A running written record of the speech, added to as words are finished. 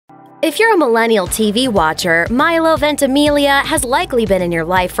If you're a millennial TV watcher, Milo Ventimiglia has likely been in your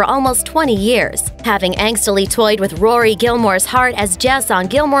life for almost 20 years. Having angstily toyed with Rory Gilmore's heart as Jess on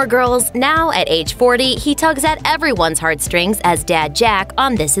Gilmore Girls, now at age 40, he tugs at everyone's heartstrings as Dad Jack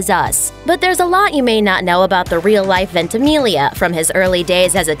on This Is Us. But there's a lot you may not know about the real-life Ventimiglia, from his early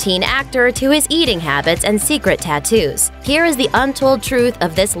days as a teen actor to his eating habits and secret tattoos. Here is the untold truth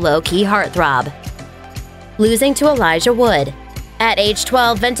of this low-key heartthrob. Losing to Elijah Wood. At age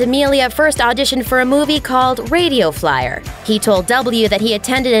 12, Ventimiglia first auditioned for a movie called Radio Flyer. He told W that he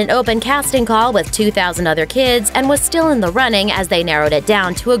attended an open casting call with 2,000 other kids and was still in the running as they narrowed it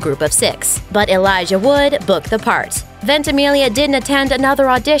down to a group of 6. But Elijah Wood booked the part. Ventimiglia didn't attend another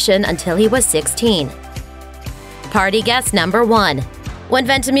audition until he was 16. Party guest number 1. When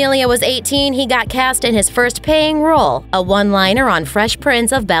Ventimiglia was 18, he got cast in his first paying role, a one-liner on Fresh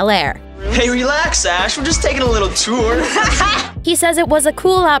Prince of Bel-Air. Hey, relax, Ash. We're just taking a little tour. He says it was a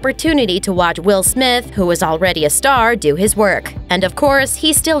cool opportunity to watch Will Smith, who was already a star, do his work. And of course,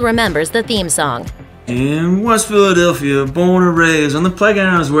 he still remembers the theme song. In West Philadelphia, born and raised, on the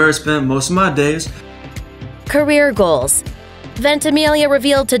playground is where I spent most of my days. Career goals. Ventimiglia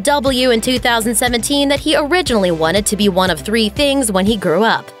revealed to W in 2017 that he originally wanted to be one of 3 things when he grew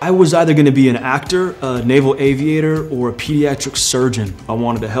up. I was either going to be an actor, a naval aviator, or a pediatric surgeon. I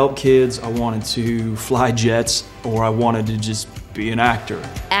wanted to help kids, I wanted to fly jets, or I wanted to just be an actor.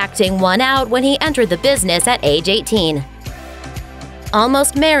 Acting won out when he entered the business at age 18.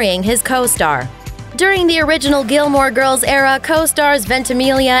 Almost marrying his co-star. During the original Gilmore Girls era, co-stars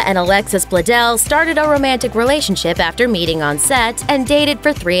Ventimiglia and Alexis Bledel started a romantic relationship after meeting on set and dated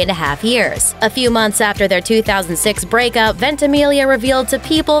for 3.5 years. A few months after their 2006 breakup, Ventimiglia revealed to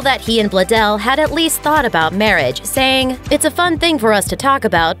People that he and Bledel had at least thought about marriage, saying, "It's a fun thing for us to talk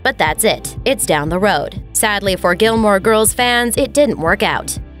about, but that's it. It's down the road." Sadly for Gilmore Girls fans, it didn't work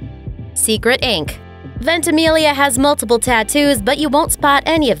out. Secret ink. Ventimiglia has multiple tattoos, but you won't spot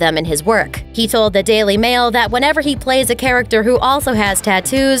any of them in his work. He told the Daily Mail that whenever he plays a character who also has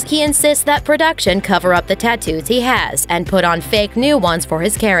tattoos, he insists that production cover up the tattoos he has and put on fake new ones for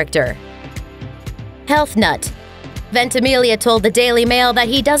his character. Health nut. Ventimiglia told the Daily Mail that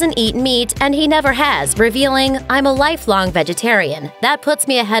he doesn't eat meat and he never has, revealing, "I'm a lifelong vegetarian. That puts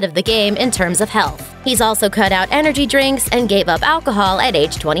me ahead of the game in terms of health." He's also cut out energy drinks and gave up alcohol at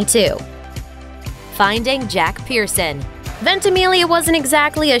age 22. Finding Jack Pearson. Ventimiglia wasn't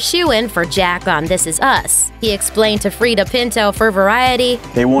exactly a shoo-in for Jack on This Is Us. He explained to Frida Pinto for Variety,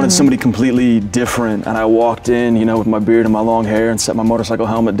 "They wanted somebody completely different, and I walked in, with my beard and my long hair and set my motorcycle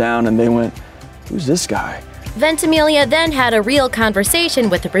helmet down, and they went, 'Who's this guy?'" Ventimiglia then had a real conversation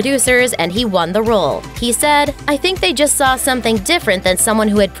with the producers and he won the role. He said, "I think they just saw something different than someone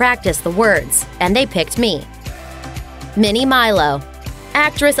who had practiced the words, and they picked me." Mini Milo.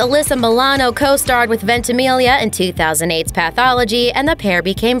 Actress Alyssa Milano co-starred with Ventimiglia in 2008's Pathology, and the pair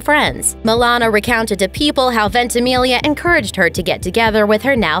became friends. Milano recounted to People how Ventimiglia encouraged her to get together with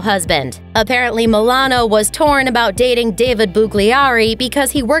her now husband. Apparently, Milano was torn about dating David Bugliari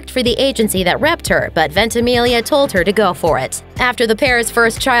because he worked for the agency that repped her, but Ventimiglia told her to go for it. After the pair's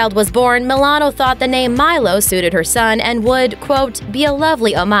first child was born, Milano thought the name Milo suited her son and would, quote, "be a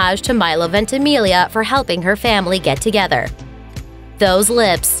lovely homage to Milo Ventimiglia for helping her family get together." Those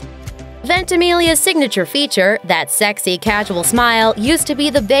lips. Ventimiglia's signature feature, that sexy, casual smile, used to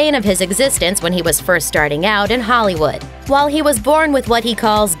be the bane of his existence when he was first starting out in Hollywood. While he was born with what he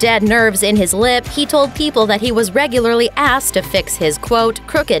calls dead nerves in his lip, he told People that he was regularly asked to fix his, quote,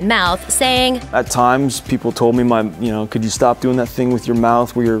 "crooked mouth," saying, "At times, people told me, could you stop doing that thing with your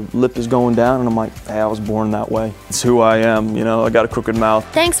mouth where your lip is going down?" And I'm like, "Hey, I was born that way. It's who I am, I got a crooked mouth."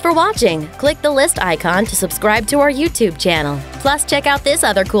 Thanks for watching. Click the list icon to subscribe to our YouTube channel. Plus, check out this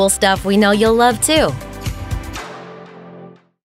other cool stuff we know you'll love too.